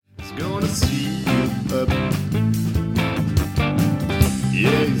see you up.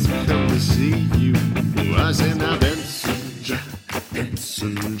 Yeah, he's come to see you. I said, now Benson Joe,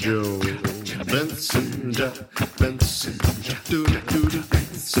 Benson Joe, Benson Joe, Benson Joe, do-do-do-do,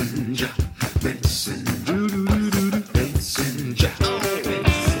 Benson Joe, Benson, do-do-do-do-do, Benson Joe.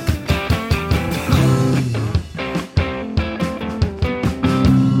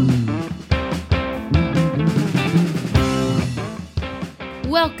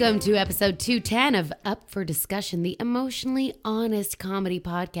 Welcome to episode 210 of Up for Discussion, the emotionally honest comedy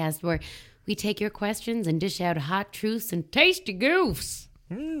podcast where we take your questions and dish out hot truths and tasty goofs.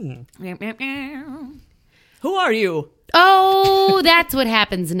 Who are you? Oh, that's what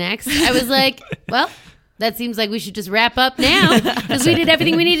happens next. I was like, well, that seems like we should just wrap up now because we did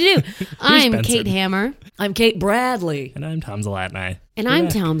everything we need to do. I'm Benson? Kate Hammer. I'm Kate Bradley. And I'm Tom Zalatni. And I'm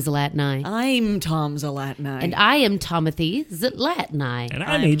Tom Zalatni. I'm Tom Zalatni. And I am Timothy Zalatni. And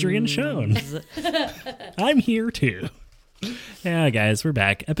I'm Adrian Schoen. I'm here too. Yeah, guys, we're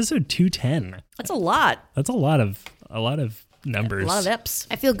back. Episode 210. That's a lot. That's a lot of numbers. A lot of eps.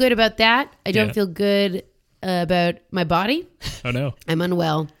 I feel good about that. I don't Yeah. feel good about my body. Oh no. I'm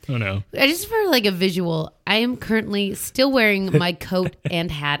unwell. Oh no. I just for like a visual, I am currently still wearing my coat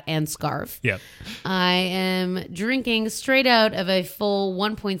and hat and scarf. Yep. I am drinking straight out of a full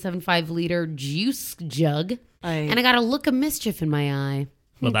 1.75 liter juice jug. And I got a look of mischief in my eye.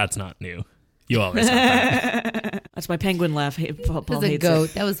 Well, that's not new. You always have that. That's my penguin laugh. Paul It was a hates goat.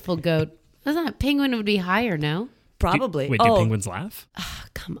 it. That was full goat. That's not penguin would be higher, no? Probably. Wait, do penguins laugh?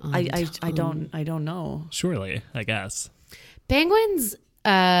 Come on. I Tom. don't know. Surely, I guess. Penguins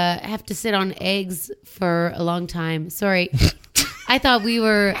have to sit on eggs for a long time. Sorry. I thought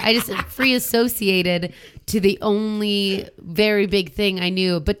I just free associated to the only very big thing I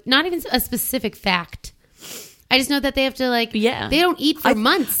knew, but not even a specific fact. I just know that they have to they don't eat for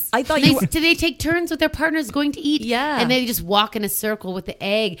months. I thought do they take turns with their partners going to eat? Yeah. And they just walk in a circle with the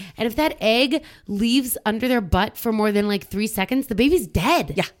egg. And if that egg leaves under their butt for more than 3 seconds, the baby's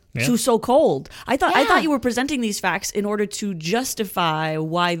dead. Yeah. Yeah. She was so cold. I thought Yeah. you were presenting these facts in order to justify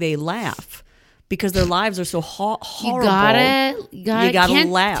why they laugh. Because their lives are so horrible. You gotta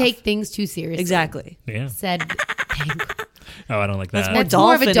can't laugh. Take things too seriously. Exactly. Yeah. Said penguin. Oh, I don't like that. That's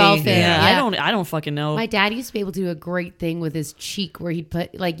more of a dolphin-y. dolphin. Yeah. Yeah. I don't fucking know. My dad used to be able to do a great thing with his cheek where he'd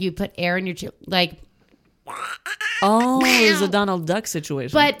put you put air in your cheek, Oh, it was a Donald Duck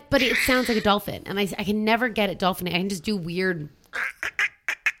situation. but it sounds like a dolphin, and I can never get it dolphin. I can just do weird.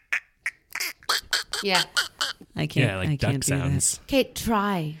 Yeah. I can't. Yeah, like I duck can't do that. sounds. Okay,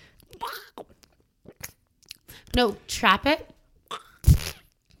 try. No, trap it.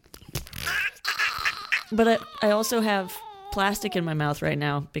 But I also have plastic in my mouth right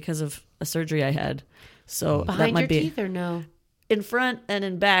now because of a surgery I had. So that Behind might your be teeth or no? in front and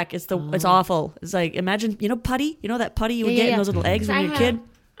in back. It's awful. It's like, imagine, putty? You know that putty you would get in those little eggs when you're a kid?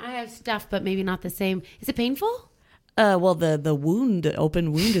 I have stuff, but maybe not the same. Is it painful? Well, the wound, the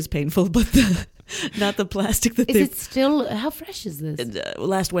open wound is painful, but not the plastic that Is they... it still? How fresh is this?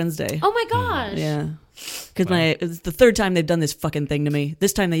 last Wednesday. Oh my gosh! Yeah. Because it's the third time they've done this fucking thing to me.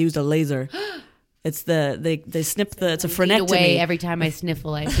 This time they used a laser. It's they snip it's a Lead frenectomy. away every time I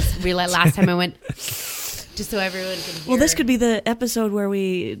sniffle. I just realized last time I went, just so everyone can hear. Well, this could be the episode where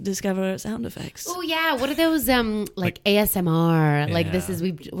we discover sound effects. Oh yeah, what are those like ASMR? Yeah. Like this is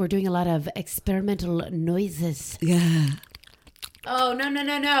we're doing a lot of experimental noises. Yeah. Oh no!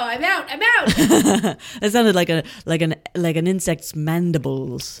 I'm out! It sounded like an insect's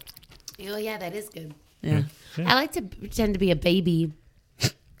mandibles. Oh yeah, that is good. Yeah. I like to pretend to be a baby.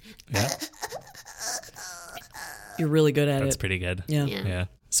 Yeah, You're really good at that's it. pretty good. Yeah. Yeah.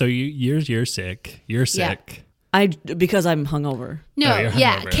 So you're sick. You're sick. Because I'm hungover. No, Oh, you're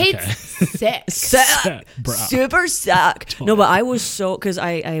yeah, hungover, Kate's okay. sick. Bro. Super suck. No, but I was because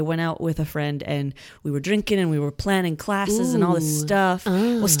I went out with a friend and we were drinking and we were planning classes and all this stuff.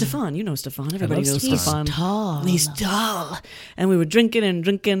 Well, Stefan, you know Stefan. Everybody knows Stefan. Stefan. He's tall. He's tall. And we were drinking,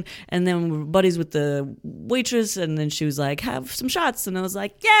 and then we were buddies with the waitress, and then she was like, have some shots. And I was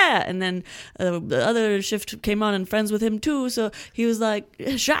like, yeah. And then the other shift came on and friends with him too. So he was like,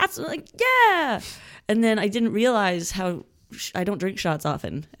 shots? I'm like, yeah. And then I didn't realize how I don't drink shots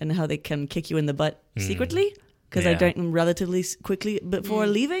often and how they can kick you in the butt secretly. Because I Yeah. drank them relatively quickly before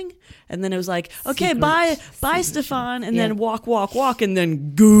leaving. And then it was like, okay, bye, Stefan. And then walk, and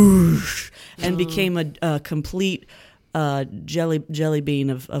then goosh. And became a complete jelly bean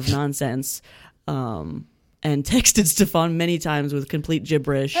of nonsense. And texted Stefan many times with complete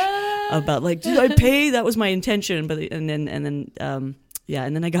gibberish about like, did I pay? That was my intention. But and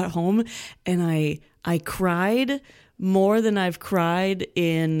then I got home and I cried more than I've cried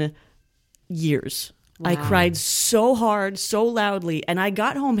in years. I Wow. cried so hard, so loudly, and I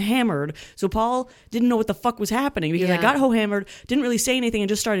got home hammered. So Paul didn't know what the fuck was happening because I Yeah. got home hammered, didn't really say anything, and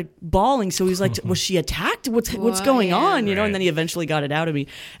just started bawling. So he's like, "Was she attacked? What's going yeah. on?" You know. Right. And then he eventually got it out of me,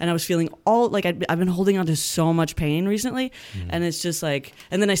 and I was feeling all like I've been holding on to so much pain recently, and it's just like,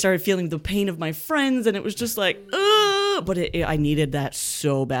 and then I started feeling the pain of my friends, and it was just like, ugh! But I needed that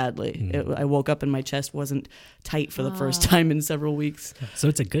so badly. I woke up and my chest wasn't tight for the first time in several weeks. So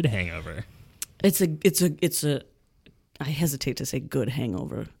it's a good hangover. It's a. I hesitate to say good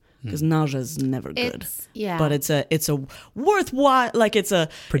hangover because nausea is never good. But it's a worthwhile, like it's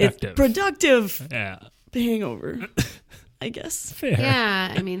productive Yeah. hangover, I guess. Fair.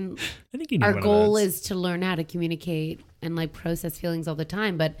 Yeah, I mean, I think you need our one of goal those. is to learn how to communicate and like process feelings all the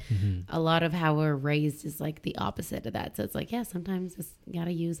time, but a lot of how we're raised is like the opposite of that. So it's like, yeah, sometimes it's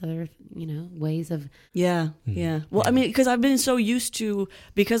gotta use other, ways of. Yeah, yeah. Well, I mean, because I've been so used to,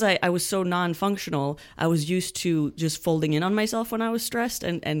 because I was so non-functional, I was used to just folding in on myself when I was stressed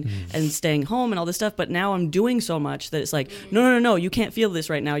and staying home and all this stuff. But now I'm doing so much that it's like, no, you can't feel this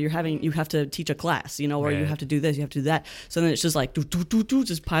right now. You have to teach a class, or you Right. have to do this, you have to do that. So then it's just like,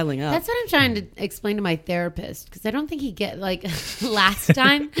 just piling up. That's what I'm trying to explain to my therapist because I don't think he get like last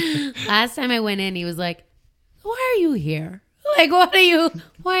time I went in, he was like, "Why are you here? Like,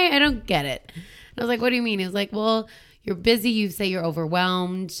 why? I don't get it." And I was like, "What do you mean?" He was like, "Well, you're busy. You say you're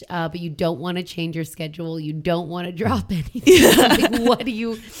overwhelmed, but you don't want to change your schedule. You don't want to drop anything. Like, what do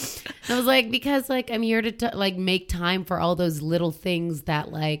you?" And I was like, "Because like I'm here to like make time for all those little things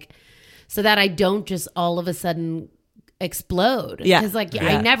that like, so that I don't just all of a sudden explode." Yeah. Because like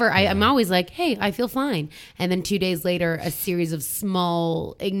Yeah. I'm always like, "Hey, I feel fine," and then 2 days later, a series of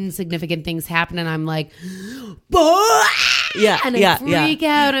small insignificant things happen, and I'm like, Yeah, and I yeah, freak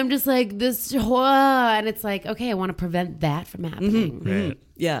out. I'm just like this, and it's like, okay, I want to prevent that from happening. Right.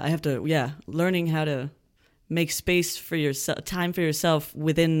 Yeah, I have to. Yeah, learning how to make space for yourself, time for yourself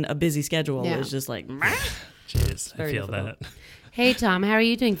within a busy schedule Yeah. is just like. Jeez, I Very feel difficult. that. Hey Tom, how are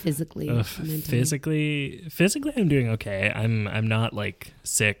you doing physically? Physically, I'm doing okay. I'm not like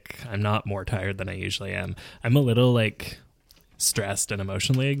sick. I'm not more tired than I usually am. I'm a little like stressed and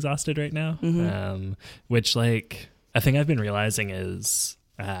emotionally exhausted right now, which like a thing I've been realizing is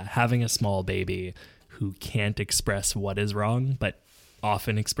having a small baby who can't express what is wrong, but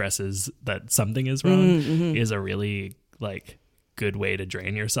often expresses that something is wrong is a really like good way to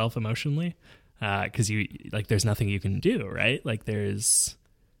drain yourself emotionally. Because you like, there's nothing you can do, right? Like there's,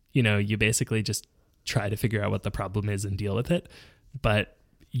 you basically just try to figure out what the problem is and deal with it, but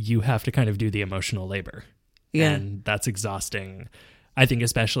you have to kind of do the emotional labor. Yeah. And that's exhausting, I think,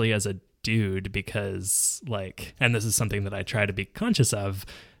 especially as a dude, because like, and this is something that I try to be conscious of,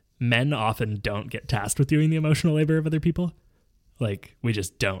 men often don't get tasked with doing the emotional labor of other people. Like we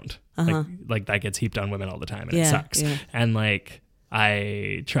just don't. Like that gets heaped on women all the time and it sucks. Yeah. And like,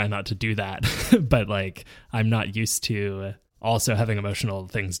 I try not to do that, but like I'm not used to also having emotional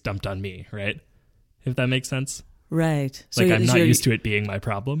things dumped on me, right? If that makes sense. Right. Like I'm not used to it being my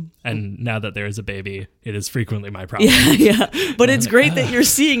problem, and now that there is a baby, it is frequently my problem. Yeah. But it's great that you're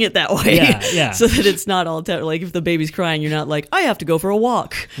seeing it that way. Yeah. So that it's not all like if the baby's crying, you're not like, I have to go for a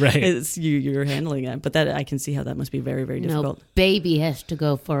walk. Right. It's you're handling it. But that I can see how that must be very, very No, difficult. baby has to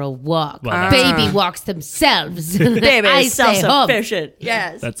go for a walk. Well, Baby walks themselves. Baby I is stay home. self-sufficient.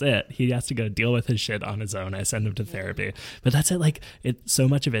 Yes. That's it. He has to go deal with his shit on his own. I send him to therapy. But that's it. Like so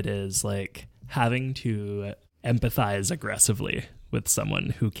much of it is like having to empathize aggressively with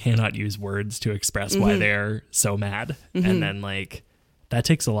someone who cannot use words to express why they're so mad. And then like that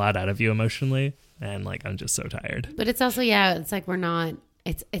takes a lot out of you emotionally. And like I'm just so tired. But it's also, it's like we're not,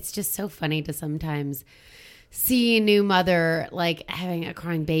 it's just so funny to sometimes see a new mother like having a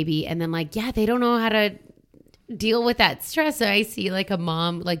crying baby and then like, they don't know how to deal with that stress. So I see like a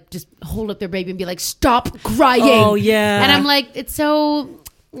mom like just hold up their baby and be like, stop crying. Oh, yeah. And I'm like, it's so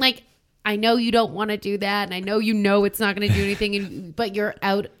like, I know you don't want to do that. And I know it's not going to do anything, but you're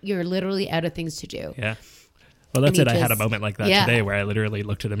literally out of things to do. Yeah. Well, that's And it. he I had a just- moment like that yeah. today where I literally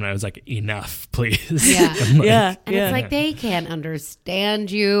looked at him and I was like, enough, please. Yeah. I'm like, Yeah. And it's like they can't understand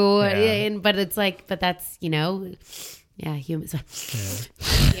you, Yeah. but it's like, but that's human. Human.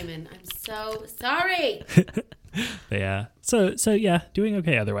 I'm so sorry. But yeah. So yeah, doing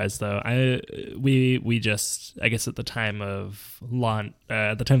okay otherwise though. We just, I guess at the time of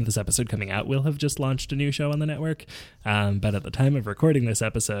this episode coming out, we'll have just launched a new show on the network. But at the time of recording this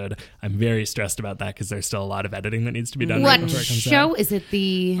episode, I'm very stressed about that because there's still a lot of editing that needs to be done right What before it comes show out. is it?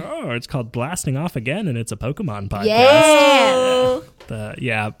 The Oh, it's called Blasting Off Again, and it's a Pokemon podcast. yeah.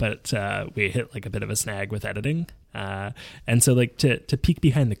 we hit like a bit of a snag with editing. And so like to peek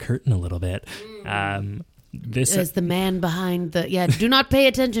behind the curtain a little bit, this is the man behind the do not pay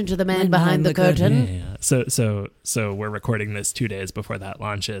attention to the man behind the curtain. Yeah. So we're recording this 2 days before that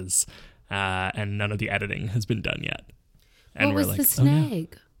launches, and none of the editing has been done yet. And what we're was like, the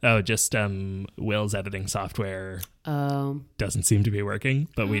snag? Just Will's editing software doesn't seem to be working,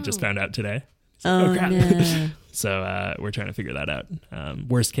 but we just found out today. So, crap. No. So we're trying to figure that out.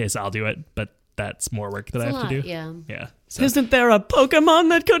 Worst case, I'll do it, but that's more work that I have to do. Yeah. So. Isn't there a Pokemon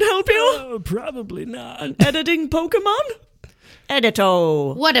that could help you? Oh, probably not. An editing Pokemon?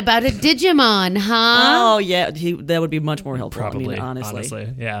 Edito. What about a Digimon, huh? Oh, yeah. That would be much more helpful. Probably, I mean,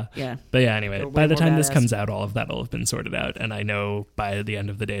 honestly. yeah. Yeah. But yeah, anyway, They're way by the more time this badass. comes out, all of that will have been sorted out. And I know by the end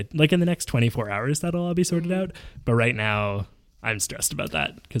of the day, like in the next 24 hours, that'll all be sorted out. But right now, I'm stressed about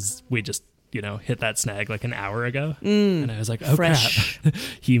that because we just, hit that snag like an hour ago. And I was like, oh, fresh. crap.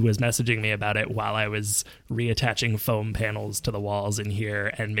 He was messaging me about it while I was reattaching foam panels to the walls in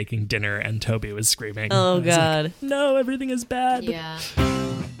here and making dinner, and Toby was screaming. Oh, I was God. like, no, everything is bad. Yeah.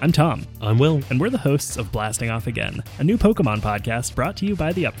 I'm Tom. I'm Will. And we're the hosts of Blasting Off Again, a new Pokemon podcast brought to you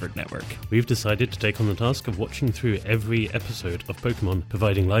by the Upford Network. We've decided to take on the task of watching through every episode of Pokemon,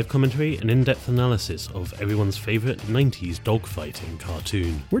 providing live commentary and in-depth analysis of everyone's favourite 90s dogfighting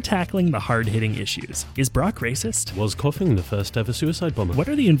cartoon. We're tackling the hard-hitting issues. Is Brock racist? Was Coughing the first ever suicide bomber? What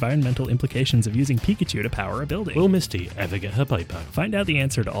are the environmental implications of using Pikachu to power a building? Will Misty ever get her bite back? Find out the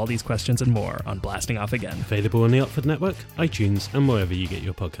answer to all these questions and more on Blasting Off Again. Available on the Upford Network, iTunes, and wherever you get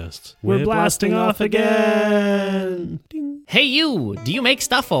your podcasts. We're blasting off again! Ding. Hey you! Do you make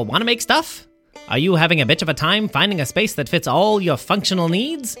stuff or want to make stuff? Are you having a bitch of a time finding a space that fits all your functional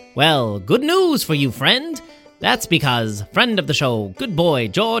needs? Well, good news for you, friend! That's because friend of the show, good boy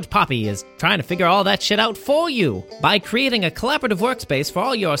George Poppy, is trying to figure all that shit out for you by creating a collaborative workspace for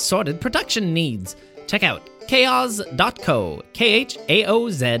all your assorted production needs. Check out chaos.co, KHAOZ.co.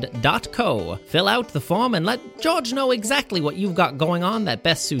 Fill out the form and let George know exactly what you've got going on that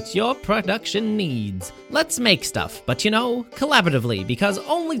best suits your production needs. Let's make stuff, but collaboratively, because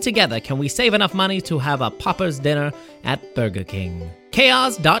only together can we save enough money to have a Popper's dinner at Burger King.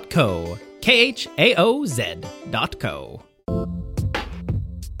 Chaos.co, KHAOZ.co.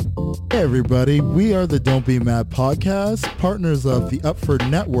 Hey everybody, we are the Don't Be Mad podcast, partners of the Upford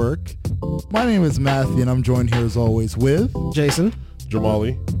Network. My name is Matthew and I'm joined here as always with Jason.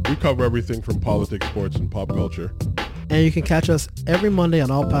 Jamali. We cover everything from politics, sports, and pop culture. And you can catch us every Monday on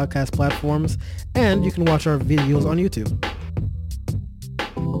all podcast platforms, and you can watch our videos on YouTube.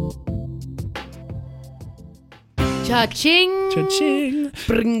 Cha-ching. Cha-ching!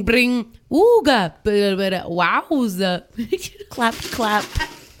 Bring, bring. Ooga. Wowza. Clap, clap.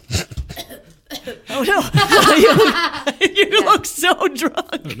 Oh no! You look so drunk.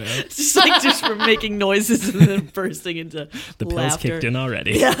 Oh, no. It's just from making noises and then bursting into The pills laughter. kicked in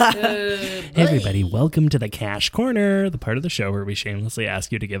already. Hey everybody, welcome to the Cash Corner, the part of the show where we shamelessly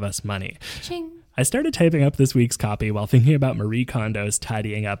ask you to give us money. Ching. I started typing up this week's copy while thinking about Marie Kondo's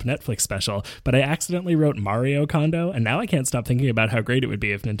Tidying Up Netflix special, but I accidentally wrote Mario Kondo, and now I can't stop thinking about how great it would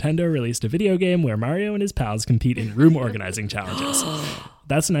be if Nintendo released a video game where Mario and his pals compete in room organizing challenges.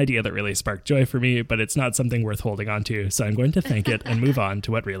 That's an idea that really sparked joy for me, but it's not something worth holding on to, so I'm going to thank it and move on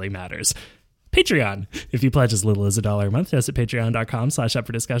to what really matters. Patreon. If you pledge as little as $1 a month to us at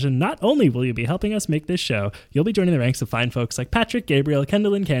patreon.com/upfordiscussion, not only will you be helping us make this show, you'll be joining the ranks of fine folks like Patrick, Gabriel,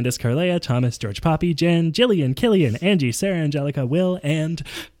 Kendallin, Candace, Carlea, Thomas, George Poppy, Jen, Jillian, Killian, Angie, Sarah, Angelica, Will, and...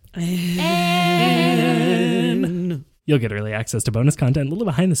 You'll get early access to bonus content, little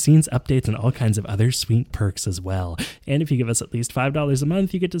behind-the-scenes updates, and all kinds of other sweet perks as well. And if you give us at least $5 a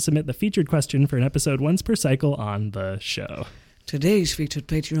month, you get to submit the featured question for an episode once per cycle on the show. Today's featured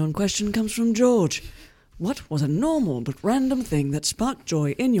Patreon question comes from George. What was a normal but random thing that sparked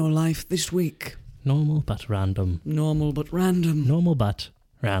joy in your life this week? Normal but random. Normal but random. Normal but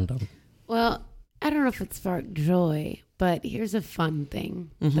random. Well, I don't know if it sparked joy, but here's a fun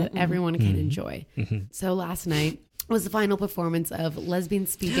thing that everyone can enjoy. So last night was the final performance of Lesbian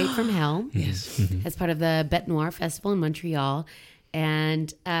Speed Date from Hell. Yes. As part of the Bête Noire Festival in Montreal.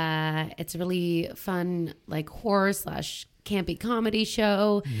 And it's a really fun, like, horror / campy comedy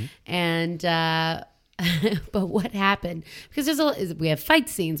show. And but what happened, because we have fight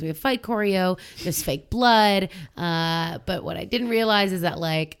scenes, we have fight choreo, there's fake blood, but what I didn't realize is that,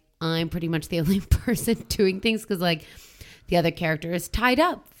 like, I'm pretty much the only person doing things, because, like, the other character is tied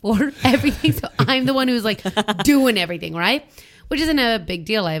up for everything, so I'm the one who's, like, doing everything, right? Which isn't a big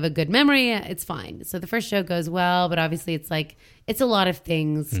deal. I have a good memory. It's fine. So the first show goes well, but obviously it's like, it's a lot of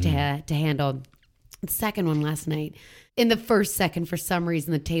things to handle. second one last night. In the first second, for some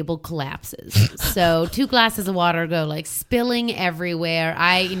reason, the table collapses. So 2 glasses of water go like spilling everywhere.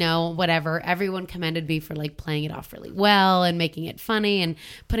 Whatever. Everyone commended me for like playing it off really well and making it funny and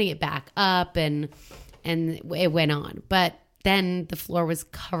putting it back up, and it went on. But then the floor was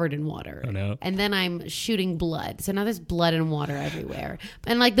covered in water. Oh, no. And then I'm shooting blood. So now there's blood and water everywhere.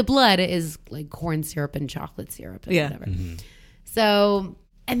 And like the blood is like corn syrup and chocolate syrup and whatever. Mm-hmm. So,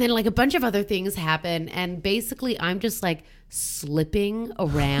 and then like a bunch of other things happen. And basically I'm just like slipping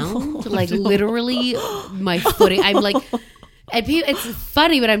around, literally my footing. I'm like, it's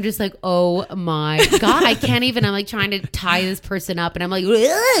funny, but I'm just like, oh my God, I can't even. I'm like trying to tie this person up and I'm like,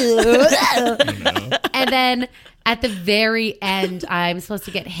 and then at the very end, I'm supposed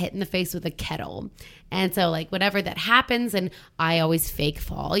to get hit in the face with a kettle. And so like whatever that happens, and I always fake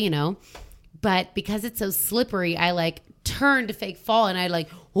fall, but because it's so slippery, I like turn to fake fall and I like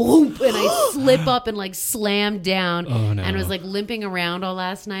whoop, and I slip up and like slam down. Oh, no. And was like limping around all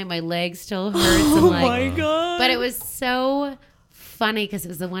last night. My leg still hurts. And, like, my God. But it was so funny because it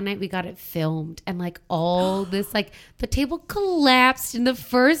was the one night we got it filmed, and like all this, like the table collapsed in the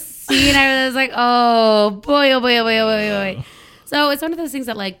first scene. I was like, oh boy, oh boy, oh boy, oh boy, oh boy. So it's one of those things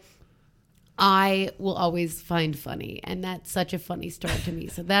that like I will always find funny, and that's such a funny story to me.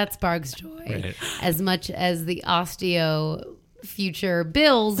 So that sparks joy, Right. as much as the osteo future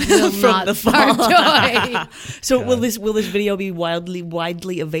bills will From not the spark fall. joy. So will this video be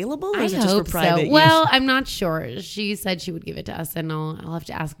widely available, or I is it just hope for private so. use? Well, I'm not sure. She said she would give it to us, and I'll have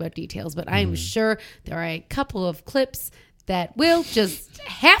to ask about details. But I'm sure there are a couple of clips that will just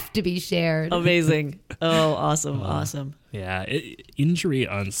have to be shared. Amazing. Oh, awesome. Yeah, injury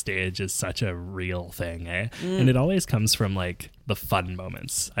on stage is such a real thing, eh? And it always comes from like the fun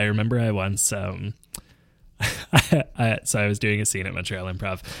moments. I remember I once, so I was doing a scene at Montreal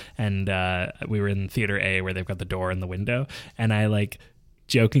Improv, and we were in Theater A where they've got the door and the window, and I like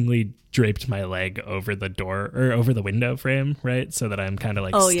jokingly draped my leg over the door or over the window frame, right? So that I'm kind of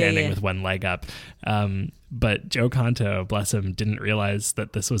like standing with one leg up. But Joe Conto, bless him, didn't realize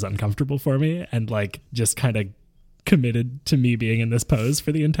that this was uncomfortable for me, and like just kind of committed to me being in this pose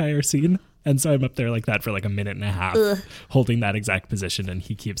for the entire scene. And so I'm up there like that for like a minute and a half, holding that exact position. And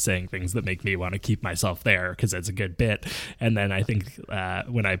he keeps saying things that make me want to keep myself there because it's a good bit. And then I think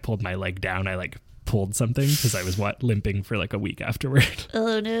when I pulled my leg down, I like pulled something because I was limping for like a week afterward.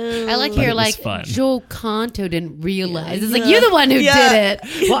 Oh no! I like But you're it was like fun. Joe Conto didn't realize. It's like you're the one who did it.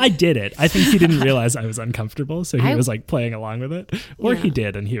 Well, I did it. I think he didn't realize I was uncomfortable, so he I- was like playing along with it, or he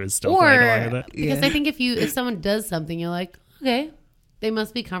did, and he was still Or playing along with it. because I think if someone does something, you're like, okay, they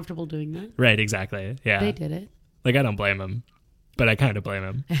must be comfortable doing that. Right? Exactly. Yeah. They did it. Like I don't blame him, but I kind of blame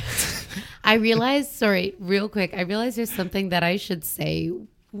him. I realized, real quick, I realized there's something that I should say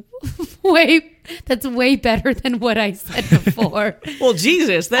that's way better than what I said before. Well,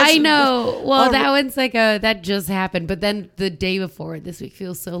 Jesus, that's I know. Well, that one's like that just happened, but then the day before, this week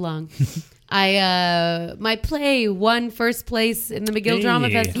feels so long. My play won first place in the McGill Drama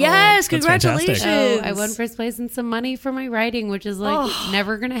Hey. Festival. Yes, That's congratulations! fantastic. So I won first place and some money for my writing, which is like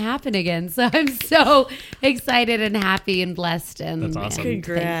never going to happen again. So I'm so excited and happy and blessed. And That's awesome. and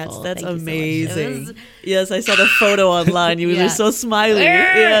Congrats, thankful. that's Thank you so much. It amazing. was Yes, I saw the photo online. You Yeah. were so smiley.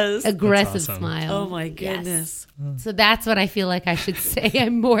 Yes. aggressive That's awesome. smile. Oh my Yes. goodness. So that's what I feel like I should say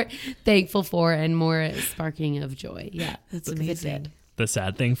I'm more thankful for and more sparking of joy. Yeah. That's because it amazing. did. The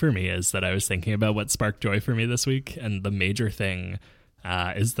sad thing for me is that I was thinking about what sparked joy for me this week, and the major thing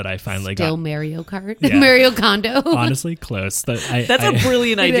is that I finally Still got Mario Kart. Yeah. Mario Kondo. honestly close. That's a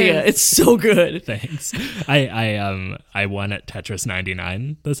brilliant idea. is. It's so good. Thanks. I won at Tetris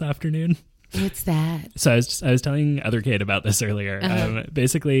 99 this afternoon. What's that? So I was telling other kid about this earlier.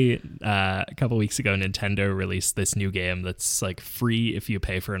 Basically, a couple weeks ago, Nintendo released this new game that's like free if you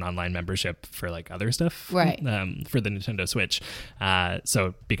pay for an online membership for like other stuff, Right. For the Nintendo Switch.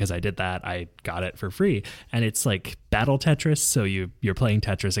 So because I did that, I got it for free, and it's like battle Tetris. So you're playing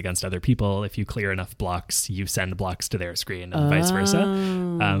Tetris against other people. If you clear enough blocks, you send blocks to their screen, and vice versa.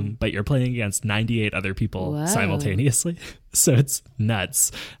 But you're playing against 98 other people Wow. simultaneously. So it's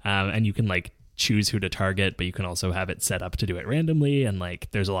nuts. And you can like choose who to target, but you can also have it set up to do it randomly. And like,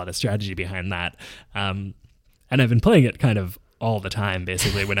 there's a lot of strategy behind that. And I've been playing it kind of all the time,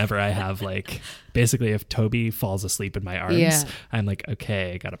 basically, whenever I have like, basically if Toby falls asleep in my arms, Yeah. I'm like,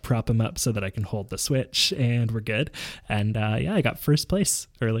 okay, I got to prop him up so that I can hold the Switch and we're good. And I got first place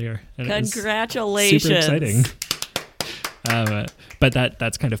earlier. And it was Congratulations. super exciting. But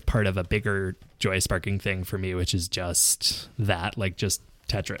that's kind of part of a bigger joy sparking thing for me, which is just that, like just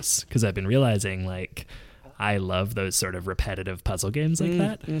Tetris. Because I've been realizing like I love those sort of repetitive puzzle games like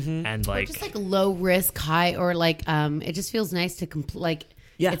that. And Or like, just like low risk, high, or like it just feels nice to like.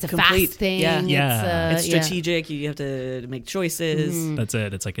 Yeah, it's a complete. fast thing. Yeah. Yeah. It's strategic. You have to make choices. that's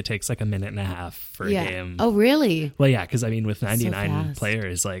it. It's like it takes like a minute and a half for a game. Oh, really? Well, yeah, because I mean, with 99 fast.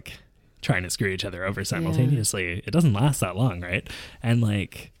 players, like trying to screw each other over simultaneously, it doesn't last that long, right? And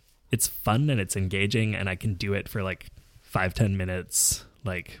like, it's fun and it's engaging, and I can do it for like 5-10 minutes,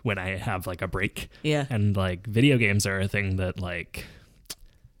 like when I have like a break. Yeah. And like, video games are a thing that like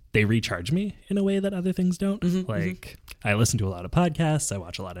they recharge me in a way that other things don't. Like, I listen to a lot of podcasts, I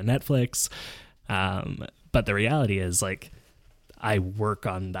watch a lot of Netflix, but the reality is like, I work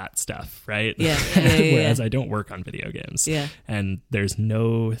on that stuff, right? Yeah. Whereas I don't work on video games. Yeah. And there's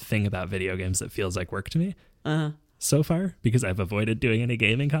no thing about video games that feels like work to me so far, because I've avoided doing any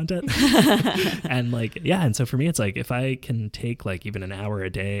gaming content. And like, yeah. And so for me, it's like, if I can take like even an hour a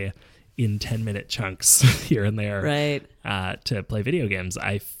day in 10-minute chunks here and there, Right. To play video games,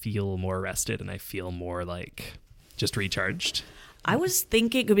 I feel more rested and I feel more like just recharged. I was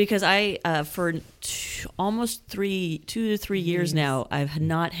thinking, because I for almost 2 to 3 years now, I've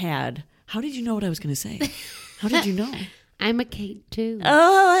not had. How did you know what I was going to say? How did you know? I'm a Kate too.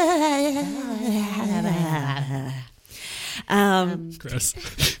 Gross.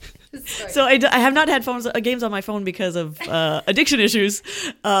 So I have not had games on my phone because of addiction issues.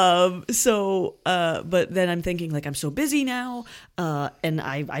 But then I'm thinking, like, I'm so busy now, and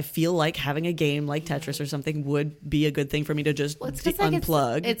I feel like having a game like Tetris or something would be a good thing for me to just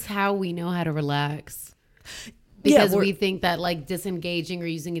unplug. It's how we know how to relax. Because Yeah, we think that like disengaging or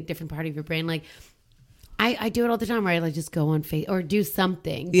using a different part of your brain, like I do it all the time, right? Like just go on face or do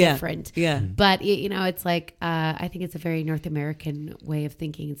something different. Yeah. But it's like I think it's a very North American way of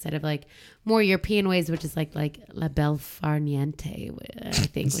thinking instead of like more European ways, which is like la belle far niente, I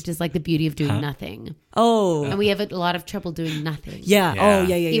think, which is like the beauty of doing nothing. Oh. And we have a lot of trouble doing nothing. Yeah. Yeah. Oh,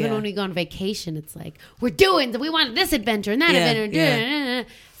 yeah. Even when we go on vacation, it's like we want this adventure and that adventure. Yeah.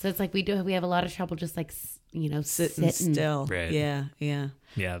 So it's like we have a lot of trouble just like sitting still. Right. Yeah.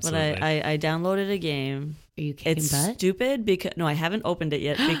 Yeah, But absolutely. I downloaded a game. Are you kicking It's butt? stupid because I haven't opened it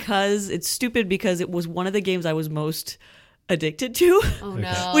yet because it's stupid because it was one of the games I was most addicted to. Oh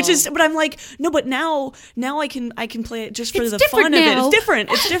no! But I'm like, no, but now I can play it just for It's the different fun of it. now.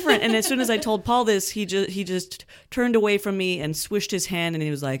 It's different. And as soon as I told Paul this, he just turned away from me and swished his hand and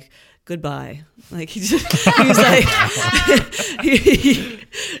he was like, goodbye. Like he was like,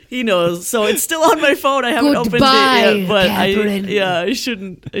 he knows. So it's still on my phone. I haven't opened it yet, but Catherine.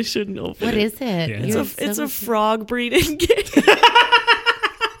 I shouldn't open What it. is it? Yeah. It's a frog breeding game.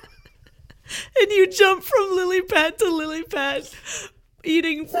 And you jump from lily pad to lily pad,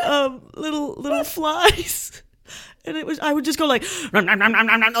 eating little flies. And I would just go like, nom, nom, nom, nom,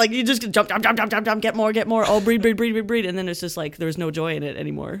 nom, nom, like you just jump, get more. Oh, breed. And then it's just like, there's no joy in it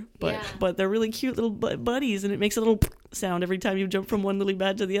anymore. But they're really cute little buddies, and it makes a little sound every time you jump from one lily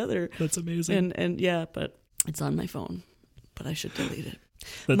pad to the other. That's amazing. And yeah, but it's on my phone, but I should delete it.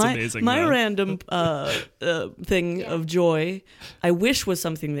 That's amazing. My though. random thing of joy, I wish was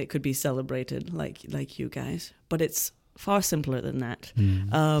something that could be celebrated like you guys, but it's far simpler than that.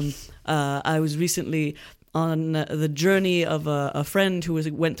 I was recently on the journey of a friend who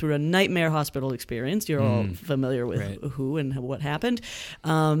went through a nightmare hospital experience. You're all familiar with who and what happened.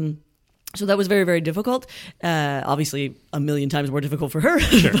 So that was very, very difficult. Obviously, a million times more difficult for her,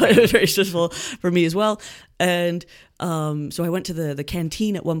 but it was very stressful for me as well. And so I went to the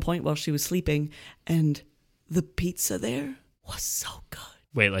canteen at one point while she was sleeping, and the pizza there was so good.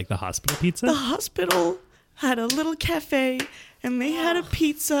 Wait, like the hospital pizza? The hospital had a little cafe, and they had a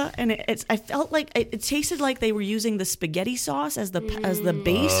pizza, and I felt like it tasted like they were using the spaghetti sauce as the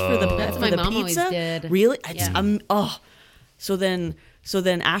base for the That's for what my the mom pizza. always did. Really? Yeah. So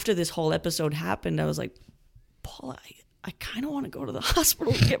then after this whole episode happened, I was like, Paul, I kind of want to go to the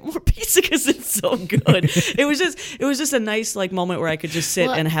hospital and get more pizza because it's so good. It was just a nice like moment where I could just sit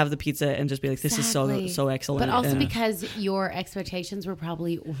and have the pizza and just be like, this is so excellent. But also And- because your expectations were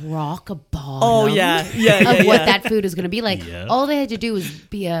probably rock bottom. Oh, yeah. Of what that food is going to be like. Yeah. All they had to do was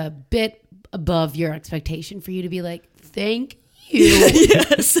be a bit above your expectation for you to be like, thank you.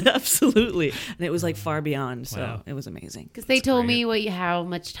 Yes, absolutely. And it was like far beyond. So Wow. it was amazing. Because they told me how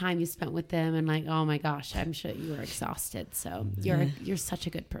much time you spent with them, and like, oh my gosh, I'm sure you were exhausted. So you're such a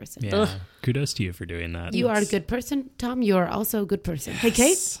good person. Yeah. Kudos to you for doing that. You are a good person, Tom. You are also a good person. Hey,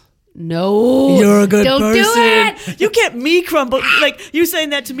 Kate. No, You're a good don't person. do it. You kept me crumble. Like, you saying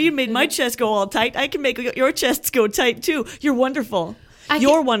that to me made my chest go all tight. I can make your chests go tight, too. You're wonderful.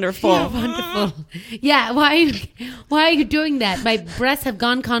 You're wonderful. You're wonderful. Yeah, why are you doing that? My breasts have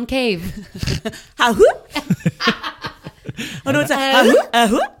gone concave. Oh no,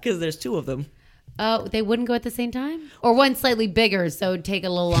 it's because there's two of them. Oh, they wouldn't go at the same time? Or one slightly bigger, so it would take a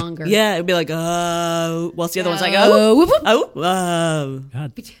little longer. Yeah, it'd be like, whilst the other one's like, whoop, whoop.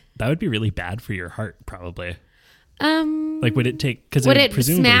 God, that would be really bad for your heart, probably. Would Like, would it take? Because it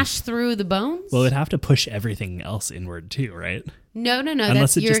smash through the bones? Well, it'd have to push everything else inward too, right? No.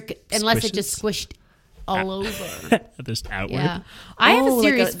 Unless it just squished all over. Just outward. Yeah, I have a like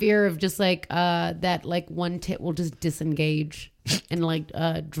serious fear of just like that. Like one tit will just disengage and like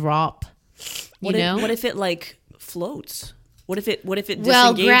drop. What if it like floats? What if it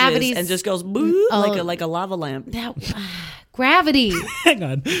disengages gravity's and just goes boo, like a lava lamp? Gravity. Hang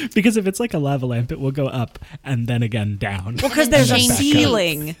on, because if it's like a lava lamp, it will go up and then again down. Well, because there's a change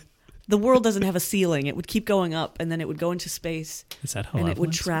ceiling. The world doesn't have a ceiling. It would keep going up, and then it would go into space. Is that how? And it would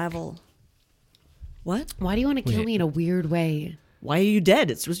lamps travel. What? Why do you want to kill me in a weird way? Why are you dead?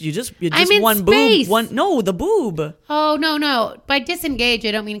 It's just I'm in one space. boob. The boob. Oh no! By disengage,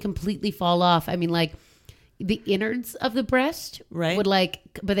 I don't mean completely fall off. I mean like the innards of the breast, Right. Would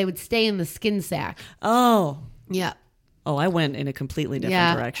but they would stay in the skin sac. Oh. Yeah. Oh, I went in a completely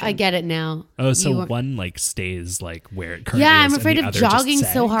different direction. I get it now. Oh, so one like stays like where it currently is. Yeah, I'm and afraid the of other just jogging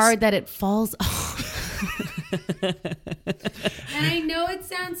so sags? hard that it falls off. And I know it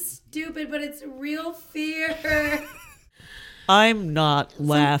sounds stupid, but it's real fear. I'm not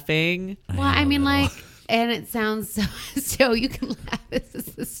laughing. Well, I mean, like, and it sounds so you can laugh. This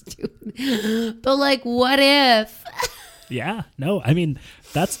is so stupid. But like, what if? Yeah, no, I mean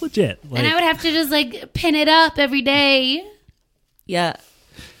that's legit. Like, And I would have to just like pin it up every day. Yeah.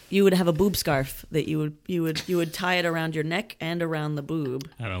 You would have a boob scarf that you would tie it around your neck and around the boob.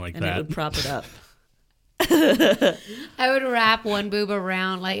 I don't like and that. it would prop it up. I would wrap one boob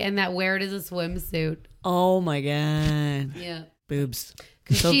around and that wear it as a swimsuit. Oh my god. Yeah. Boobs.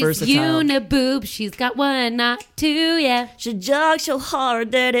 So She's versatile. uniboob. She's got one, not two, yeah. She jogged so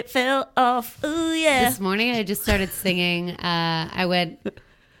hard that it fell off. Ooh yeah. This morning I just started singing. I went,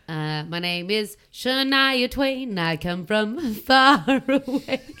 my name is Shania Twain. I come from far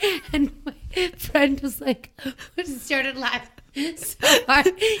away. And my friend was like, started laughing so hard.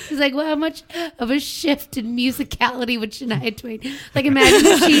 He's like, well, how much of a shift in musicality with Shania Twain? Like, imagine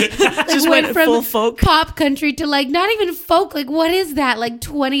if she Just went went from full folk. pop country to not even folk. Like, what is that? Like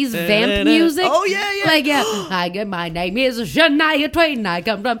 20s vamp music? Oh, yeah, yeah. Like, yeah. My name is Shania Twain. I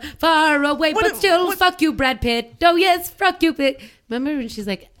come from far away, but still, fuck you, Brad Pitt. Oh, yes, fuck you, Pitt. Remember when she's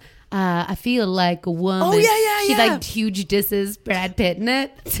like, I feel like a woman. Oh, yeah. She like huge disses Brad Pitt in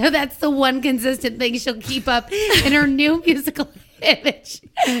it. So that's the one consistent thing she'll keep up in her new musical image.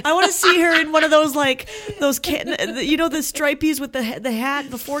 I want to see her in one of those the stripies with the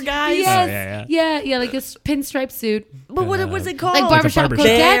hat, the four guys. Yes. Yeah, like a pinstripe suit. But what was it called? Like barbershop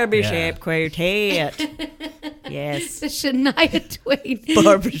quartet. Barbershop quartet. Yes. The Shania Twain.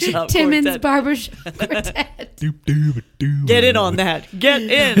 Barbershop Timmons quartet. Barbershop Quartet. Get in on that. Get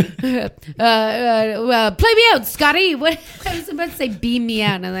in. Play me out, Scotty. What? I was about to say beam me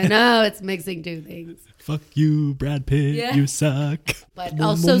out. And I'm like, no, it's mixing two things. Fuck you, Brad Pitt. Yeah. You suck. But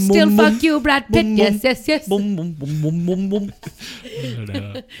also still fuck you, Brad Pitt. Yes. Boom, boom, boom, boom, boom, boom. I don't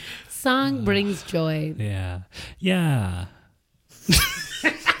know. Song brings joy. Yeah.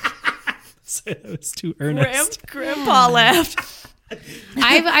 So it was too earnest. Grandpa laughed.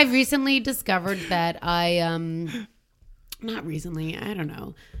 I've recently discovered that not recently, I don't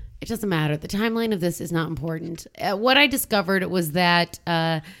know. It doesn't matter. The timeline of this is not important. What I discovered was that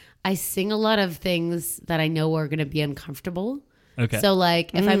I sing a lot of things that I know are going to be uncomfortable. Okay. So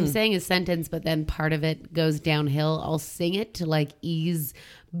like if I'm saying a sentence, but then part of it goes downhill, I'll sing it to like ease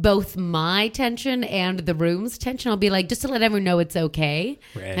both my tension and the room's tension. I'll be like, just to let everyone know it's okay.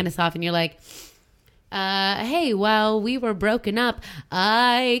 Right. Kind of soft. And you're like, hey, while we were broken up,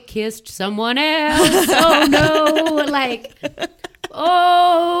 I kissed someone else. Oh no. Like, and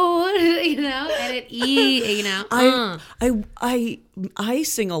it, I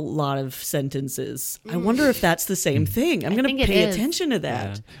sing a lot of sentences. I wonder if that's the same thing. I'm going think to it pay is. attention to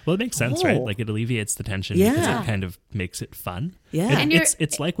that. Yeah. Well, it makes sense, right? Oh. Like it alleviates the tension Yeah. because it kind of makes it fun. Yeah. And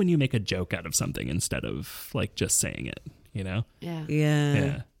It's like when you make a joke out of something instead of like just saying it, you know? yeah.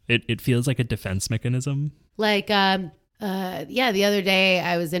 Yeah. It feels like a defense mechanism. Like, the other day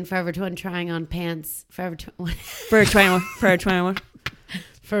I was in Forever 21 trying on pants. Forever 21. For 21.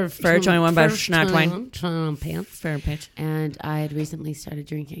 For 21 by Shania Twain. Trying on pants. Fair pitch. And I had recently started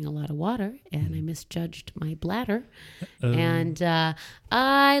drinking a lot of water, and I misjudged my bladder. And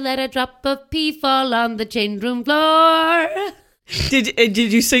I let a drop of pee fall on the change room floor. Did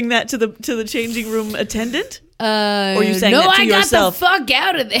you sing that to the changing room attendant? Or you sang no, that to I yourself? got the fuck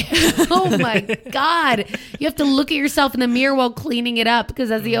out of there. Oh my God. You have to look at yourself in the mirror while cleaning it up because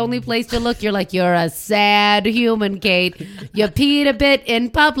that's the only place to look. You're like, you're a sad human, Kate. You peed a bit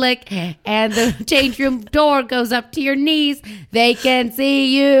in public and the change room door goes up to your knees. They can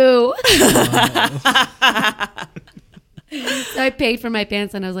see you. So I paid for my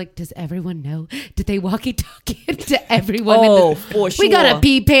pants and I was like, does everyone know? Did they walkie-talkie it to everyone? Oh, for sure. We got a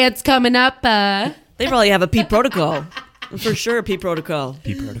pee pants coming up. They probably have a P protocol. For sure, a P protocol.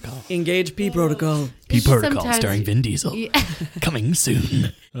 P protocol. Engage P protocol. P protocol Sometimes- starring Vin Diesel. Coming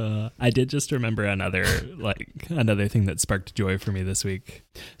soon. I did just remember another thing that sparked joy for me this week.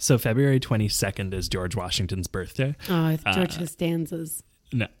 So February 22nd is George Washington's birthday. Oh, it's George Costanza's.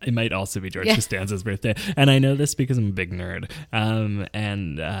 No, it might also be George Costanza's birthday. And I know this because I'm a big nerd.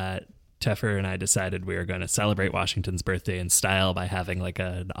 Teffer and I decided we were going to celebrate Washington's birthday in style by having like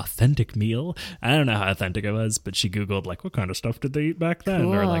an authentic meal. I don't know how authentic it was, but she Googled like, what kind of stuff did they eat back then?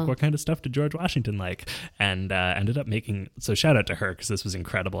 Or like, Cool. what kind of stuff did George Washington like? And ended up making, so shout out to her because this was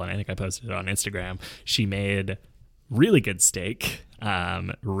incredible. And I think I posted it on Instagram. She made really good steak,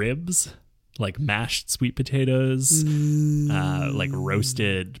 ribs, like mashed sweet potatoes, like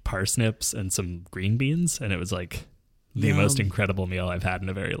roasted parsnips and some green beans. And it was like the most incredible meal I've had in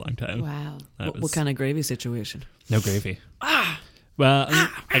a very long time. Wow. What kind of gravy situation? No gravy. Well,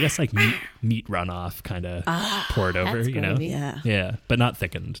 I guess like meat runoff kind of poured over, that's you know? gravy. Yeah. Yeah, but not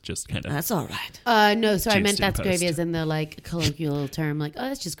thickened, just kind of. That's all right. No, so I Juiced meant in that's post. gravy as in the like colloquial term, like, oh,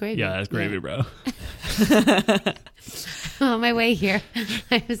 that's just gravy. Yeah, that's gravy, bro. On my way here,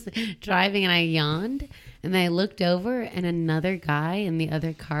 I was driving and I yawned. And I looked over and another guy in the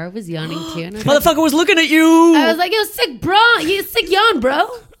other car was yawning too. And I was like, Motherfucker was looking at you. I was like, yo, sick brawn. You sick yawn, bro.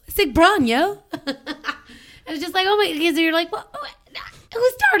 Sick brawn, yo. I was just like, oh my, because you're like, what? Who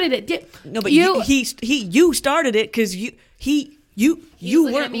started it? No, but you you started it because you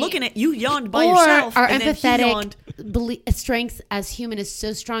looking weren't at me. looking at you yawned by or yourself. our and then he yawned. empathetic strength as human is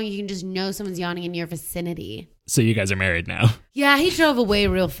so strong you can just know someone's yawning in your vicinity. So you guys are married now. Yeah, he drove away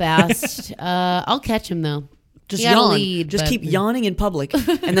real fast. I'll catch him though. Just He had a yawn. lead, Just but- keep yawning in public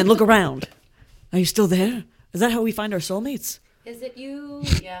and then look around. Are you still there? Is that how we find our soulmates? Is it you?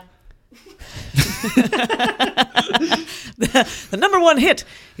 Yeah. The number one hit.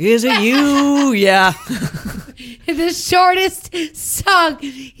 Is it you? Yeah. The shortest song.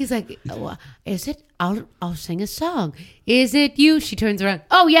 He's like, oh, is it? I'll sing a song. Is it you? She turns around.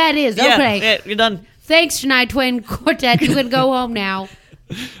 Oh yeah, it is. Okay. Yeah, you're done. Thanks, Shania Twain Quartet. You can go home now.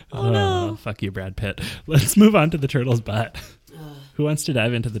 Oh no. Fuck you, Brad Pitt. Let's move on to the turtle's butt. Who wants to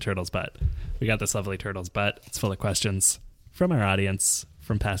dive into the turtle's butt? We got this lovely turtle's butt. It's full of questions from our audience,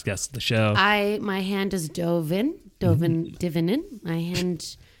 from past guests of the show. My hand is divin in. My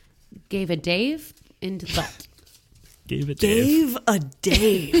hand gave a Dave into the butt. Gave it Dave. Dave a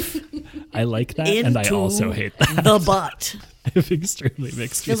Dave I like that, and I into also hate that. the butt. I have extremely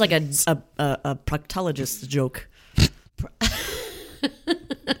mixed Feels like feelings. a proctologist's joke.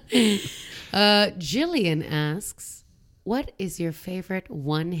 Jillian asks, what is your favorite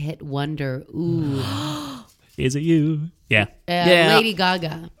one-hit wonder? Ooh. Is it you? Yeah. Yeah. Lady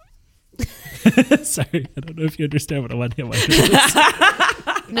Gaga. Sorry, I don't know if you understand what a one-hit wonder is.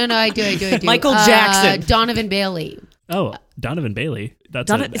 No, I do. Michael Jackson. Donovan Bailey. Oh, Donovan Bailey. That's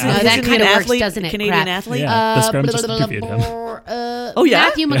Donovan, an isn't, athlete. that isn't he kinda an works, athlete, doesn't it? Canadian Crap. athlete? Yeah, the Scrum just interviewed him. Oh, yeah?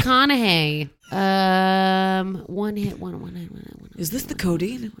 Matthew McConaughey. One hit. Is this the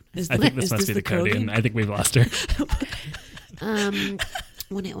codeine? I think this must be the codeine. I think we've lost her.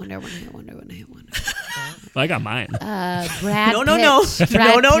 One hit wonder. Well, I got mine. Brad No. Pitt.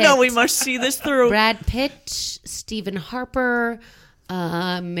 Brad No. Pitt. We must see this through. Brad Pitt, Stephen Harper,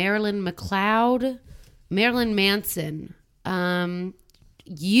 Marilyn McLeod, Marilyn Manson.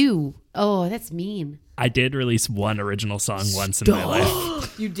 You. Oh, that's mean. I did release one original song once in my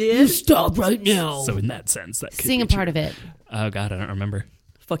life. You did? Stop right now. So in that sense, that could Sing be a part of it. Oh, God, I don't remember.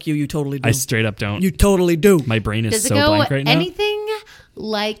 Fuck you. You totally do. I straight up don't. You totally do. My brain is Does it so go blank right now. anything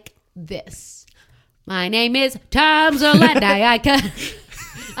like this? My name is Tom Zolanda.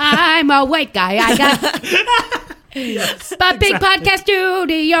 I'm a white guy. I got a big podcast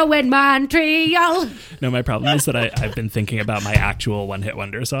studio in Montreal. No, my problem is that I've been thinking about my actual one-hit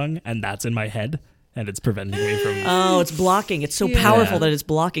wonder song, and that's in my head, and it's preventing me from... Oh, it's blocking. It's so powerful that it's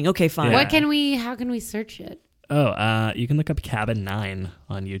blocking. Okay, fine. Yeah. How can we search it? You can look up Cabin 9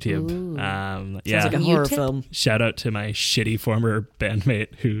 on YouTube. Sounds Yeah. like a horror YouTube? film. Shout out to my shitty former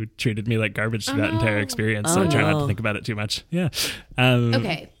bandmate who treated me like garbage through that entire experience. So I try not to think about it too much. Yeah.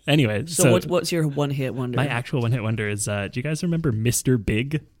 Okay. Anyway, So what's your one-hit wonder? my actual one hit wonder is do you guys remember Mr.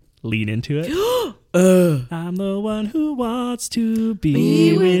 Big? Lean into it. I'm the one who wants to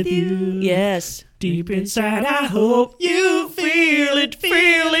be with you. Yes. Deep inside, I hope you feel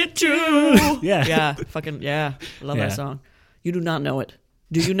it too. Yeah. Yeah. Fucking yeah. Love Yeah. that song. You do not know it.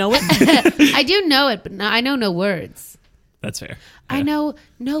 Do you know it? I do know it, but I know no words. That's fair. I Yeah. know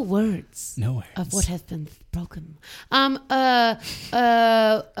no words. No words. Of what has been broken. What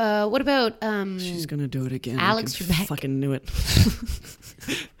about She's gonna do it again. Alex I Trebek. fucking knew it.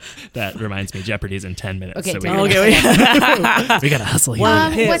 That reminds me, Jeopardy's in 10 minutes. Okay, so 10 we minutes. we gotta hustle here.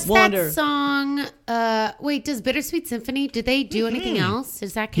 Hit what's wonder. that song? Wait, does Bittersweet Symphony, did they do anything else?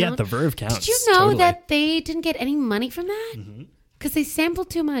 Does that count? Yeah, the Verve counts. Did you know totally. that they didn't get any money from that? Because they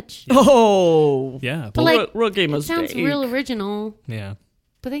sampled too much. Oh. Yeah. But well, like, rookie it sounds mistake. real original, yeah.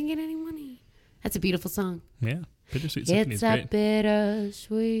 but they didn't get any money. That's a beautiful song. Yeah. Bittersweet Symphony is It's a great.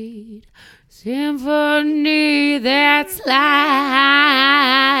 bittersweet symphony that's like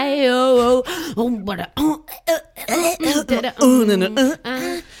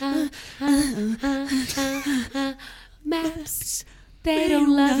maps. They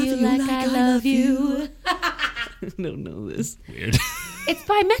don't love you like I love you. I don't know this. Weird. It's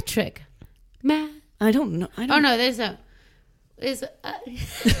by Metric. I don't know. I don't Oh no, there's a. It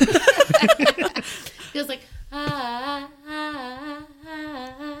was like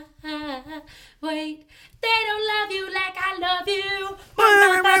wait, they don't love you like I love you.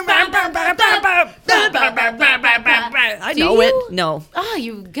 I Do know you? it. No. Oh,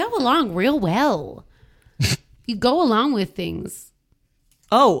 you go along real well. You go along with things.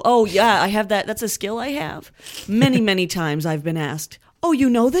 Oh, yeah. I have that. That's a skill I have. Many times I've been asked, "Oh, you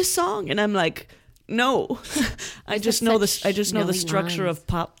know this song?" And I'm like, "No, I just know this. I just know the knowing structure lines. of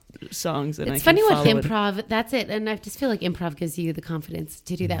pop songs." And It's I can funny with follow it. improv. That's it. And I just feel like improv gives you the confidence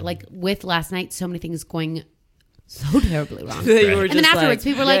to do that. Like with last night, so many things going so terribly wrong. You were And then just afterwards,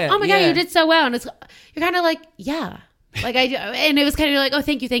 like, people were like, yeah, "Oh my god, yeah. you did so well!" And you're kind of like, "Yeah." Like and it was kind of like, "Oh,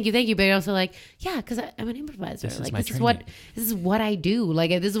 thank you." But you're also like, "Yeah," because I'm an improviser. This is like my this training. is what I do. Like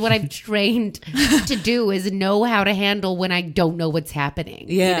this is what I'm trained to do is know how to handle when I don't know what's happening.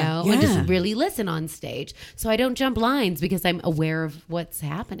 Yeah, and yeah. just really listen on stage, so I don't jump lines because I'm aware of what's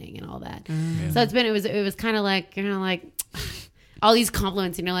happening and all that. So it was kind of like all these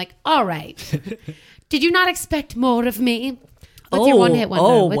compliments, and you're like, "All right, did you not expect more of me?" What's your one hit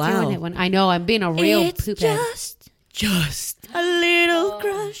wonder? What's your wow. one hit one? I know I'm being a real It's poop head. just a little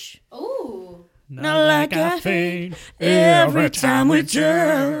crush. Ooh. Not like I think every time we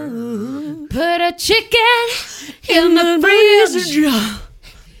do. Put a chicken in the freezer.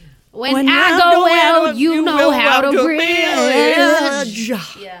 When I go out, you know how to bridge.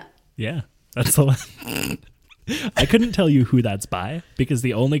 Yeah. Yeah. That's the one. I couldn't tell you who that's by because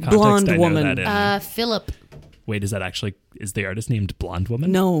the only context Blonde I know woman. that in. Philip. Wait, is the artist named Blonde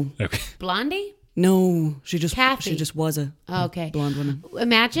Woman? No, Okay. Blondie? no, she just Kathy. was a Oh, okay. blonde woman.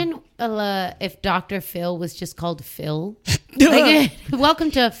 Imagine if Dr. Phil was just called Phil. Like,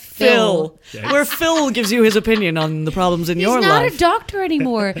 welcome to Phil. Where Phil gives you his opinion on the problems in He's your not life. a doctor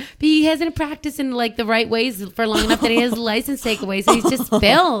anymore. But he hasn't practiced in like the right ways for long enough that he has a license takeaway. So he's just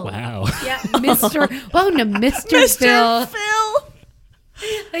Phil. Wow. Yeah, Mr. Welcome to Mr. Phil. Phil.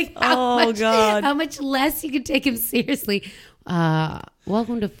 Like, Oh, God. How much less you can take him seriously.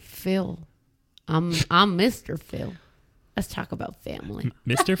 Welcome to Phil. I'm Mr. Phil. Let's talk about family.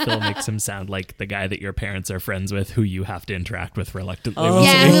 Mr. Phil makes him sound like the guy that your parents are friends with who you have to interact with reluctantly. Oh. once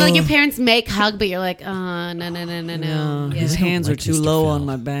a Yeah, week. who, like your parents make hug, but you're like, oh, no. His I don't hands like are too Mr. low Phil. on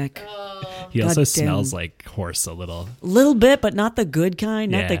my back. He also God damn. smells like horse a little. Little bit, but not the good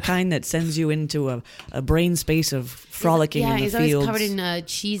kind. Not the Yeah. kind that sends you into a brain space of frolicking Yeah, in the he's fields. always covered in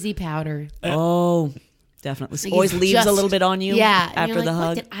cheesy powder. Oh, definitely. Like, Always he's leaves just- a little bit on you Yeah, and after you're the like,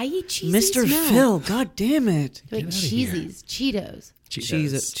 hug. What, did I eat cheese? Mr. No. Phil, God damn it. Like cheesies, Cheetos.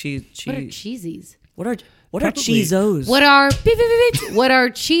 What are cheesies? What are Probably. Cheezos? What are beep, beep, beep, beep. What are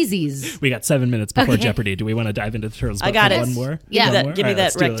cheesies? We got 7 minutes before Okay. Jeopardy. Do we want to dive into the turtles? I got for it. One more? Yeah. One Give me that- more? give me All right, that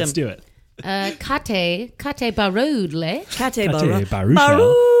let's do it, rectum. Let's do it. Kate Baroudle. Kate Barusha.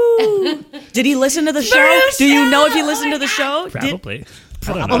 Baru. Did he listen to the show? Do you know if he listened to the show? Probably.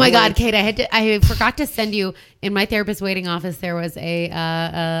 I don't Oh know. my God, Kate! I forgot to send you in my therapist's waiting office. There was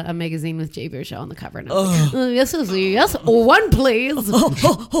a magazine with Jay Baruchel on the cover. And I was like, yes, one please.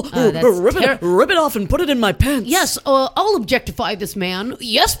 Rip it off and put it in my pants. Yes, I'll objectify this man.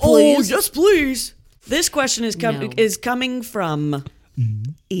 Yes, please. Oh, yes, please. This question is coming from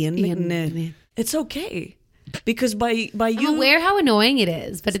Ian McNiff. It's okay. Because by you, I'm aware how annoying it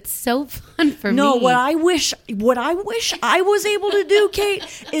is, but it's so fun for me. No, what I wish I was able to do, Kate,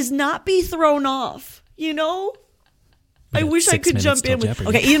 is not be thrown off. You know, I wish I could jump in.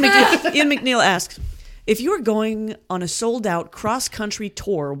 Okay, Ian McNeil asks, if you were going on a sold-out cross-country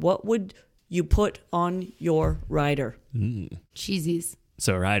tour, what would you put on your rider? Cheesies.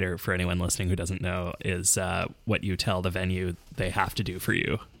 So a rider, for anyone listening who doesn't know, is what you tell the venue they have to do for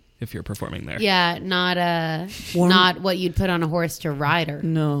you if you're performing there. Yeah, not what you'd put on a horse to ride her.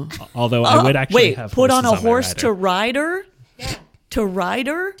 No. Although I would actually have put on a horses horse my to ride her? Yeah. To ride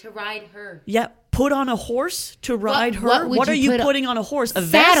her? To ride her. Yeah, put on a horse to ride her? What would What are you you put putting on a horse? A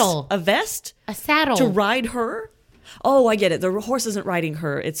saddle. vest? A vest? A saddle. To ride her? Oh, I get it. The horse isn't riding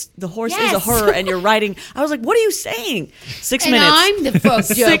her. It's the horse is a Yes. her, and you're riding. I was like, "What are you saying?" 6 And minutes. I'm the fucked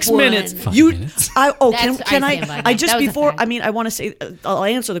 6 up minutes. one. 5 You. minutes. Can That's- can I I? stand by I that. just That was a before. fact. I mean, I want to say. I'll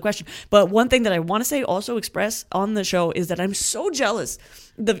answer the question. But one thing that I want to say, also express on the show, is that I'm so jealous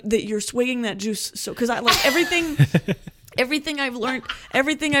that you're swigging that juice. So because I like everything. Everything I've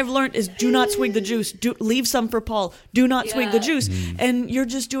learned is do not swig the juice. Leave some for Paul. Do not swig the juice. And you're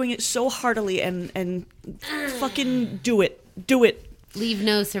just doing it so heartily and fucking do it. Do it. Leave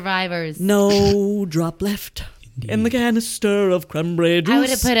no survivors. No drop left in the canister of cranberry juice. I would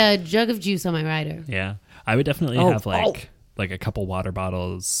have put a jug of juice on my rider. Yeah. I would definitely have like a couple water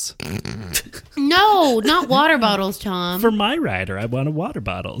bottles. No, not water bottles, Tom. For my rider, I wanted water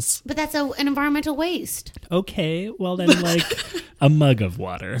bottles. But that's an environmental waste. Okay, well then like a mug of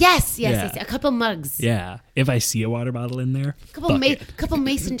water. Yes, Yeah. a couple mugs. Yeah. If I see a water bottle in there, Couple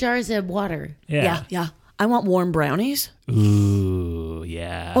mason jars of water. Yeah. I want warm brownies. Ooh,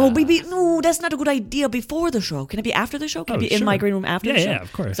 yeah. Oh, baby, no, that's not a good idea before the show. Can it be after the show? Can it be in my green room after the show? Yeah,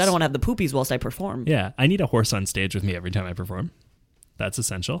 of course. 'Cause I don't want to have the poopies whilst I perform. Yeah, I need a horse on stage with me every time I perform. That's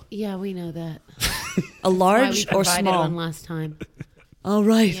essential. Yeah, we know that. A large Why we or provided small? one last time. Oh,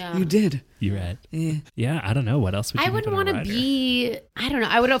 right. Yeah. You did. You're right. Yeah. Yeah, I don't know. What else would you I put wouldn't on a want to rider? be. I don't know.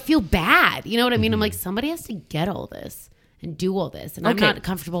 I would feel bad. You know what I mean? I'm like, somebody has to get all this and do all this, and I'm Okay. not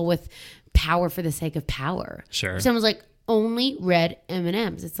comfortable with power for the sake of power. Sure. Someone's like, only red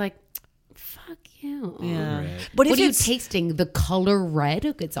M&Ms. It's like, fuck you. Yeah. Right. But if What are you it's tasting? The color red?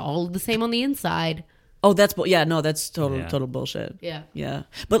 It's all the same on the inside. oh, that's that's Yeah. total bullshit. Yeah. Yeah.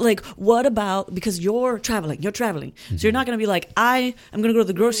 But like, what about because you're traveling, so you're not going to be like I'm going to go to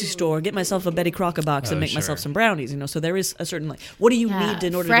the grocery store, get myself a Betty Crocker box, and Oh, make myself sure. some brownies. So there is a certain like, what do you need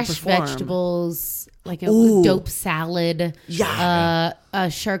in order fresh to perform? vegetables, like a Ooh. dope salad, Yeah. a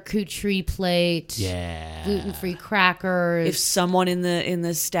charcuterie plate, Yeah. gluten-free crackers, If someone in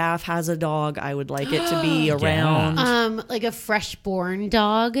the staff has a dog, I would like it to be around. like a fresh born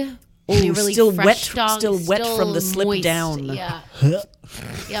dog. Ooh, A really still fresh wet- dog, still wet from the slip moist. down. Yeah,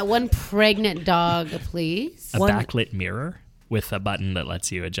 yeah. One pregnant dog, please. A One- backlit mirror with a button that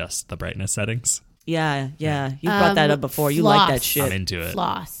lets you adjust the brightness settings. Yeah. You brought that up before. You like that Floss. shit. I'm into it.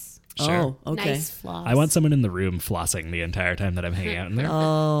 Floss. Sure. Oh, okay. Nice floss. I want someone in the room flossing the entire time that I'm hanging out in there.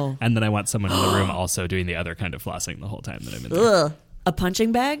 Oh. And then I want someone in the room also doing the other kind of flossing the whole time that I'm in there. Ugh. A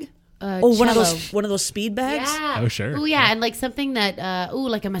punching bag? One of cello. those speed bags? Yeah. Oh, sure. Oh, yeah, and like something that,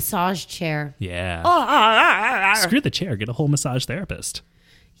 like a massage chair. Yeah. Oh. Screw the chair. Get a whole massage therapist.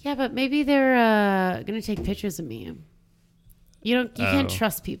 Yeah, but maybe they're gonna take pictures of me. You can't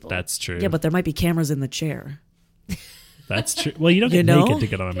trust people. That's true. Yeah, but there might be cameras in the chair. That's true. Well, you don't get naked to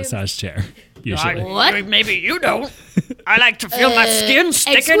get on a massage chair, usually. What? Maybe you don't. I like to feel my skin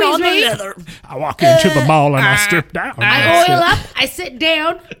sticking excuse on the me? leather. I walk into the mall and I strip down. I oil up. I sit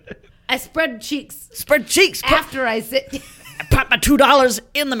down. I spread cheeks Spread cheeks. after I sit, I put my $2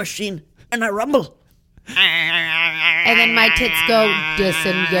 in the machine and I rumble. and then my tits go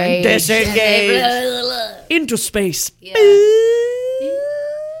disengage. Disengage. Into space. Yeah.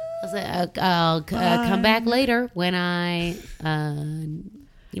 I'll come back later when I,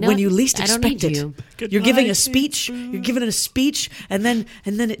 When you least I don't expect need it. you. You're giving a speech. You're giving it a speech, and then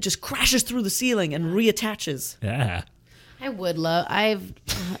it just crashes through the ceiling and reattaches. Yeah. I would love. I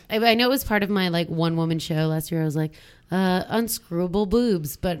know it was part of my like one woman show last year. I was like, unscrewable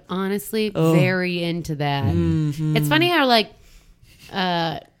boobs, but honestly, very into that. Mm-hmm. It's funny how like,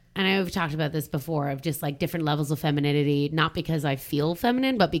 and I know we've talked about this before of just like different levels of femininity. Not because I feel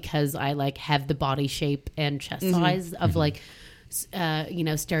feminine, but because I like have the body shape and chest Mm-hmm. size of like,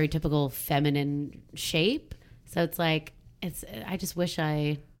 stereotypical feminine shape. So it's like I just wish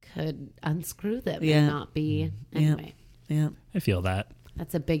I could unscrew them Yeah. and not be anyway. Yeah. I feel that.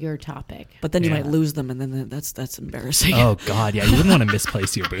 That's a bigger topic. But then you Yeah. might lose them, and then that's embarrassing. Oh God, yeah, you wouldn't want to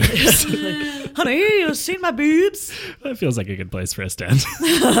misplace your boobs. Honey, you seen my boobs? That feels like a good place for a stand.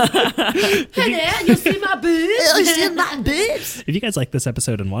 Honey, you see my boobs? Boobs. If you guys like this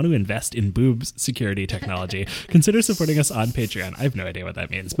episode and want to invest in boobs security technology, consider supporting us on Patreon. I have no idea what that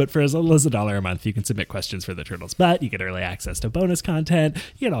means, but for as little as $1 a month, you can submit questions for the Turtles Butt. You get early access to bonus content.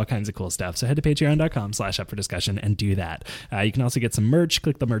 You get all kinds of cool stuff. So head to patreon.com/upfordiscussion and do that. You can also get some merch.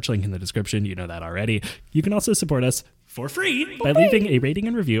 Click the merch link in the description. You know that already. You can also support us for free by leaving a rating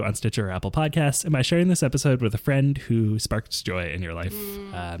and review on Stitcher or Apple Podcasts, and by sharing this episode with a friend who sparks joy in your life.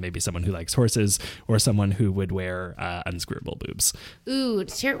 Maybe someone who likes horses, or someone who would wear unscrewable boobs. Ooh,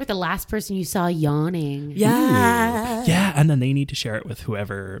 share it with the last person you saw yawning. Yeah. Yeah, and then they need to share it with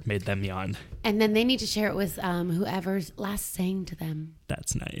whoever made them yawn. And then they need to share it with whoever's last sang to them.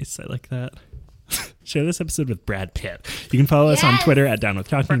 That's nice. I like that. Share this episode with Brad Pitt. You can follow us on Twitter at Down With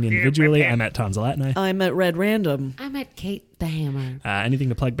Talking individually. I'm at Tom Zalatni. I'm at Red Random. I'm at Kate the Hammer. Anything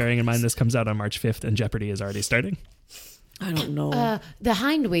to plug, bearing in mind this comes out on March 5th and Jeopardy is already starting? I don't know. The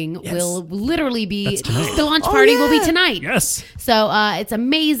Hindwing will literally be, That's tonight. the launch party will be tonight. Yes. So it's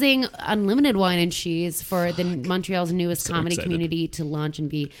amazing, unlimited wine and cheese for the Montreal's newest comedy excited. community to launch and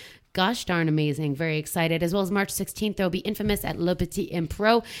be gosh darn amazing. Very excited. As well as March 16th, there will be Infamous at Le Petit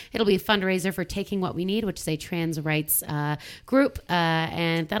Impro. It'll be a fundraiser for Taking What We Need, which is a trans rights group.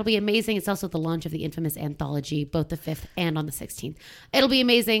 And that'll be amazing. It's also the launch of the Infamous anthology, both the 5th and on the 16th. It'll be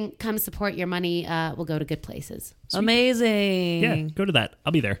amazing. Come support. Your money will go to good places. Amazing. Yeah, go to that.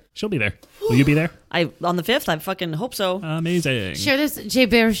 I'll be there. She'll be there. Will you be there? On the 5th, I fucking hope so. Amazing. Share this Jay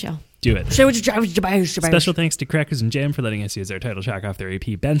Bear show. Do it. Special Special thanks to Crackers and Jam for letting us use their title track off their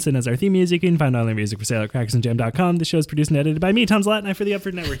EP Benson as our theme music. You can find all their music for sale at crackersandjam.com. The show is produced and edited by me, Tom Zalatni, for the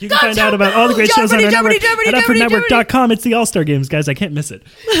Upford Network. You can find out about all the great shows on our network at upfordnetwork.com. It's the All-Star Games, guys. I can't miss it.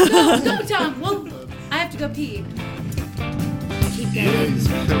 Go, Tom. Well, I have to go pee. Keep going. Yes,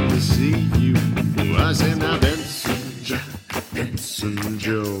 come to see you. Was in a Benson.